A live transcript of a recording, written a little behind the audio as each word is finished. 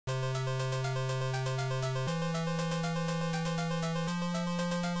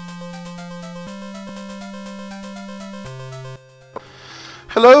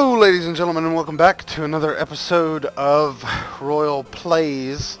Hello ladies and gentlemen, and welcome back to another episode of Royal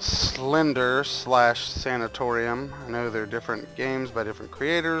Plays Slender / Sanatorium. I know they're different games by different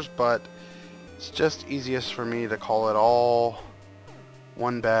creators, but it's just easiest for me to call it all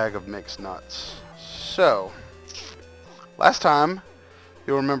one bag of mixed nuts. So, last time,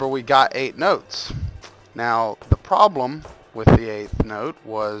 you'll remember we got 8 notes. Now, the problem with the 8th note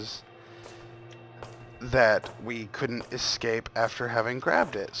was that we couldn't escape after having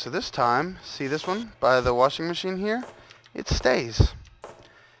grabbed it. So this time, see this one by the washing machine here? It stays.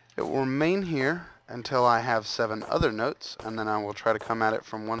 It will remain here until I have 7 other notes, and then I will try to come at it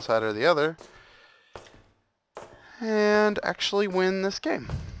from one side or the other and actually win this game.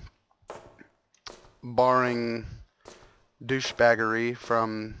 Barring douchebaggery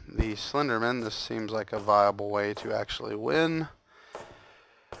from the Slenderman, this seems like a viable way to actually win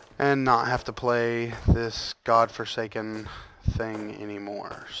and not have to play this godforsaken thing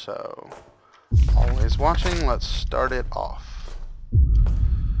anymore. So, always watching. Let's start it off. And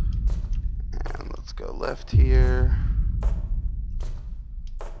let's go left here.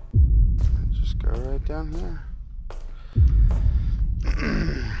 And just go right down here.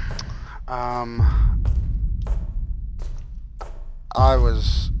 I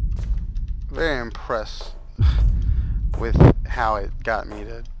was very impressed with how it got me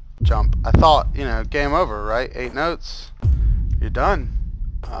to jump. I thought, you know, game over, right? 8 notes, you're done.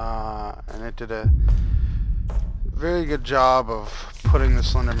 And it did a very good job of putting the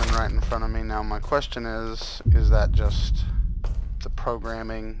Slenderman right in front of me. Now my question is that just the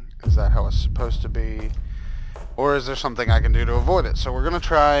programming? Is that how it's supposed to be? Or is there something I can do to avoid it? So we're gonna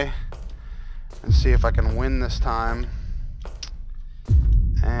try and see if I can win this time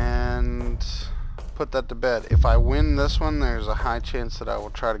and put that to bed. If I win this one, there's a high chance that I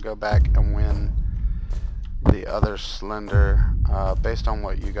will try to go back and win the other Slender, based on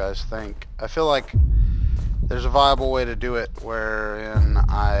what you guys think. I feel like there's a viable way to do it wherein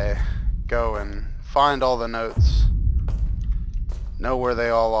I go and find all the notes, know where they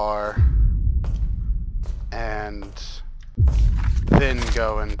all are, and then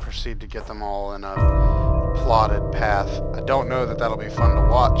go and proceed to get them all in a plotted path. I don't know that that'll be fun to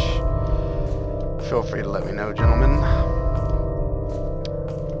watch. Feel free to let me know, gentlemen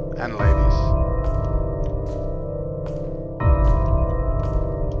and ladies.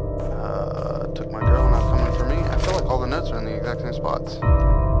 Took my girl, not coming for me. I feel like all the notes are in the exact same spots.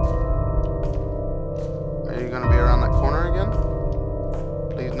 Are you going to be around that corner again?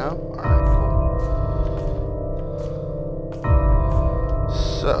 Please no? Alright,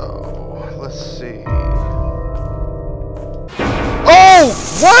 cool. So, let's see. Oh!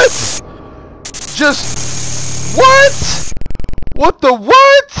 What? Just what? What the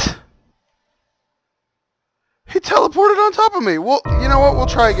what? He teleported on top of me. Well, you know what? We'll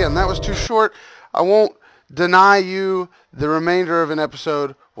try again. That was too short. I won't deny you the remainder of an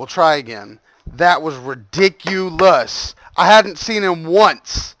episode. We'll try again. That was ridiculous. I hadn't seen him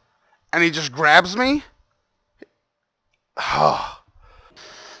once, and he just grabs me? All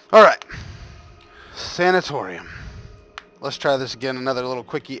right. Sanatorium. Let's try this again, another little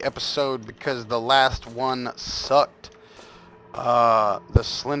quickie episode, because the last one sucked. The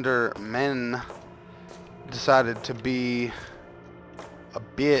Slender Men decided to be a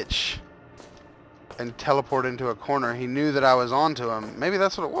bitch and teleport into a corner. He knew that I was onto him. Maybe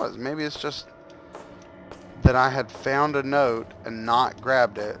that's what it was. Maybe it's just that I had found a note and not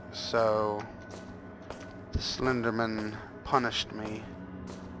grabbed it, so the Slenderman punished me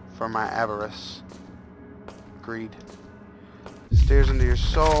for my avarice. Greed. Stares into your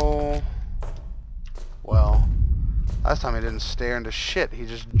soul. Well, last time he didn't stare into shit. He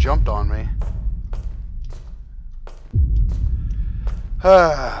just jumped on me.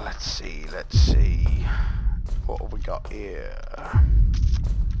 Let's see. What have we got here?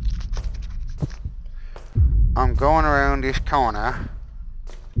 I'm going around this corner.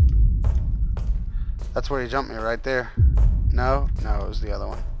 That's where he jumped me, right there. No, it was the other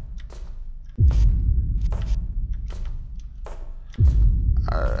one.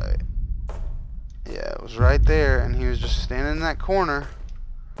 Alright. Yeah, it was right there, and he was just standing in that corner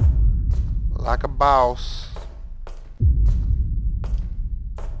like a boss.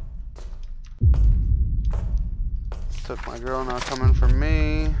 Took my girl, not coming for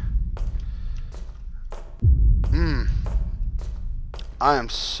me. I am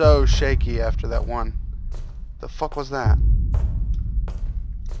so shaky after that one. The fuck was that?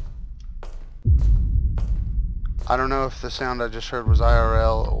 I don't know if the sound I just heard was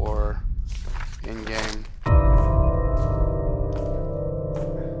IRL or in-game.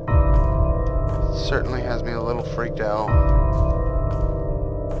 Certainly has me a little freaked out.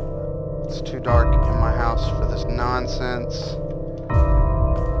 It's too dark in my house for this nonsense.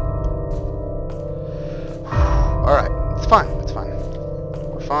 Alright, it's fine, it's fine.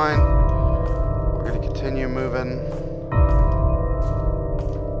 We're fine. We're gonna continue moving.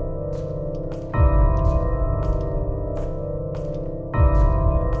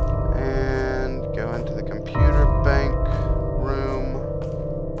 And go into the computer bank room.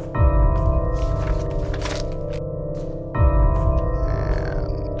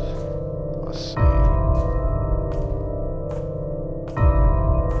 And let's see.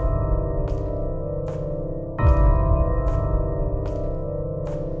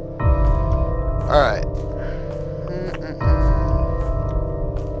 Alright.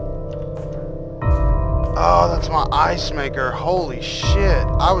 Oh, that's my ice maker. Holy shit.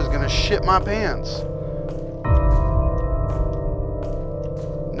 I was gonna shit my pants.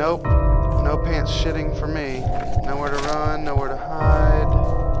 Nope. No pants shitting for me. Nowhere to run, nowhere to hide.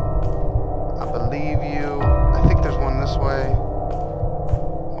 I believe you. I think there's one this way.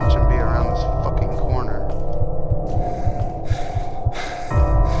 Watch him be around this fucking corner.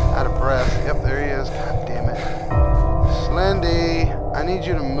 Out of breath. Yep, there he is. God damn it. Slendy, I need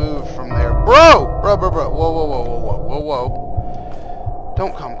you to move from there. Bro! Bro. Whoa.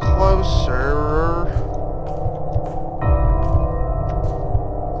 Don't come closer.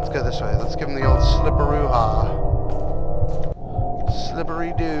 Let's go this way. Let's give him the old slipperoo-ha.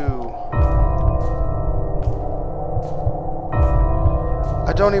 Slippery-doo.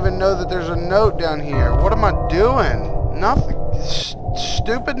 I don't even know that there's a note down here. What am I doing? Nothing.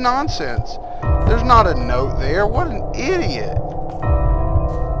 Stupid nonsense. There's not a note there. What an idiot.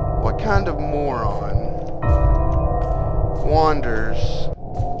 What kind of moron wanders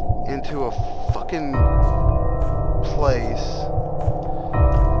into a fucking place?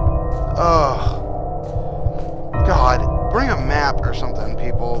 Ugh. God, bring a map or something,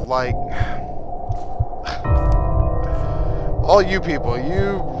 people. Like, all you people,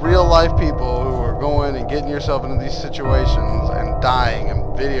 you real life people who are going and getting yourself into these situations and dying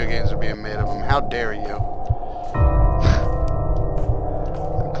and video games are being made of them, how dare you?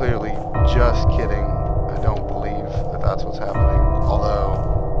 I'm clearly just kidding. I don't believe that that's what's happening. Although,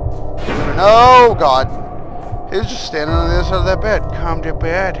 no, God. He was just standing on the other side of that bed. Come to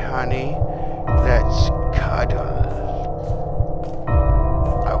bed, honey. Let's cuddle.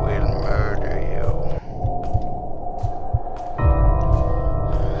 I will murder you.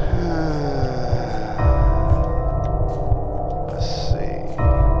 Let's see.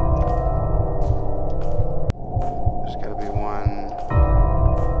 There's gotta be one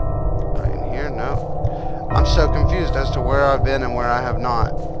right in here. No. I'm so confused as to where I've been and where I have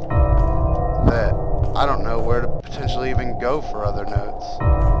not. That I don't know where to potentially even go for other notes.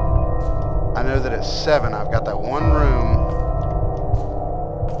 I know that at 7 I've got that one room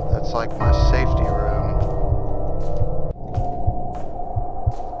that's like my safety room.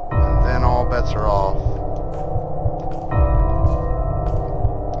 And then all bets are off.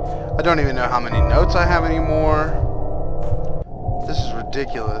 I don't even know how many notes I have anymore. This is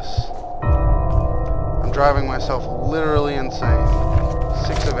ridiculous. I'm driving myself literally insane.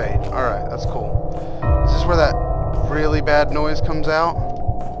 6 of 8. Alright, that's cool. Is this where that really bad noise comes out?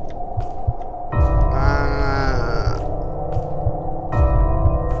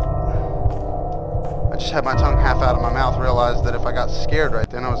 I just had my tongue half out of my mouth, realized that if I got scared right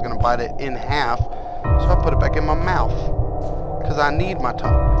then I was going to bite it in half, so I put it back in my mouth. Because I need my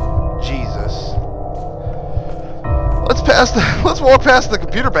tongue. Jesus. Let's walk past the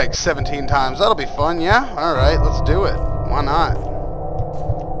computer bank 17 times. That'll be fun, yeah? Alright, let's do it. Why not?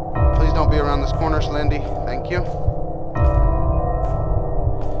 Please don't be around this corner, Slendy. Thank you.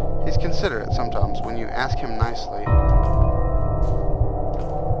 He's considerate sometimes when you ask him nicely.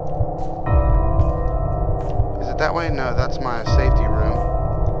 Is it that way? No, that's my safety room.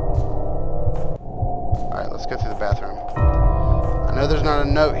 Alright, let's go through the bathroom. I know there's not a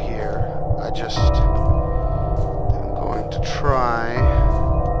note here. I just am going to try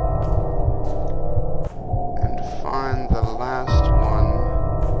and find the last one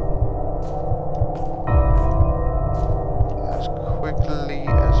as quickly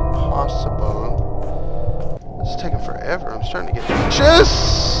as possible. This is taking forever. I'm starting to get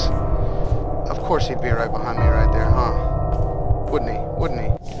anxious. Of course he'd be right behind me right there, huh? Wouldn't he? Wouldn't he?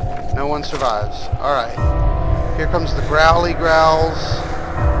 No one survives. Alright. Here comes the growly growls.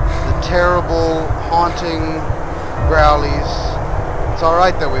 The terrible, haunting growlies. It's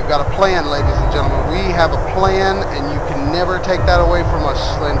alright though. We've got a plan, ladies and gentlemen. We have a plan, and you can never take that away from us,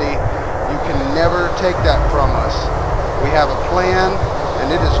 Slendy. You can never take that from us. We have a plan,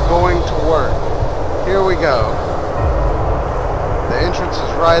 and it is going to work. Here we go. The entrance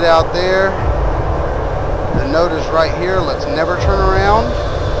is right out there. The note is right here. Let's never turn around.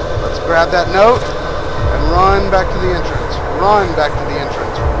 Let's grab that note and run back to the entrance. Run back to the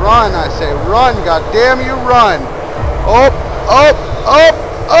entrance. Run, I say. Run, goddamn you, run. Oh, oh, oh,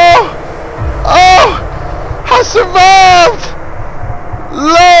 oh, oh! I survived!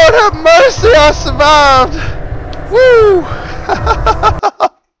 Lord have mercy, I survived! Woo!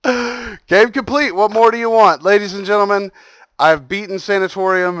 Game complete. What more do you want? Ladies and gentlemen, I've beaten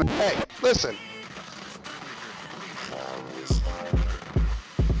Sanatorium. Hey, listen.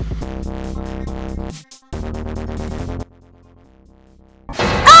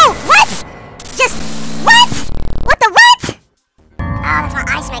 Oh, what? Just, what? What the what? Oh, that's my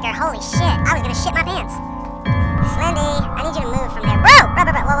ice maker. Holy shit. I was gonna shit my pants. Slendy, I need you to move from there. Whoa! Whoa,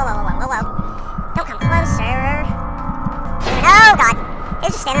 whoa, whoa, whoa, whoa, whoa, whoa. Don't come closer. Oh, God.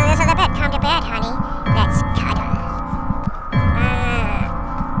 It's just standing on this other bed. Come to bed, honey. Let's cuddle.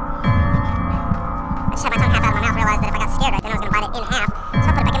 I just had my tongue half out of my mouth, realized that if I got scared right then I was gonna bite it in half. So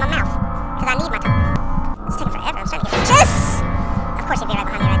I put it back in my mouth. Because I need my tongue. It's taking forever. I'm starting to get itches. Of course you'd be right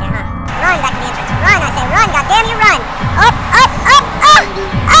behind me right there, huh? Run back to the entrance. Run, I say. Run, goddamn you, run!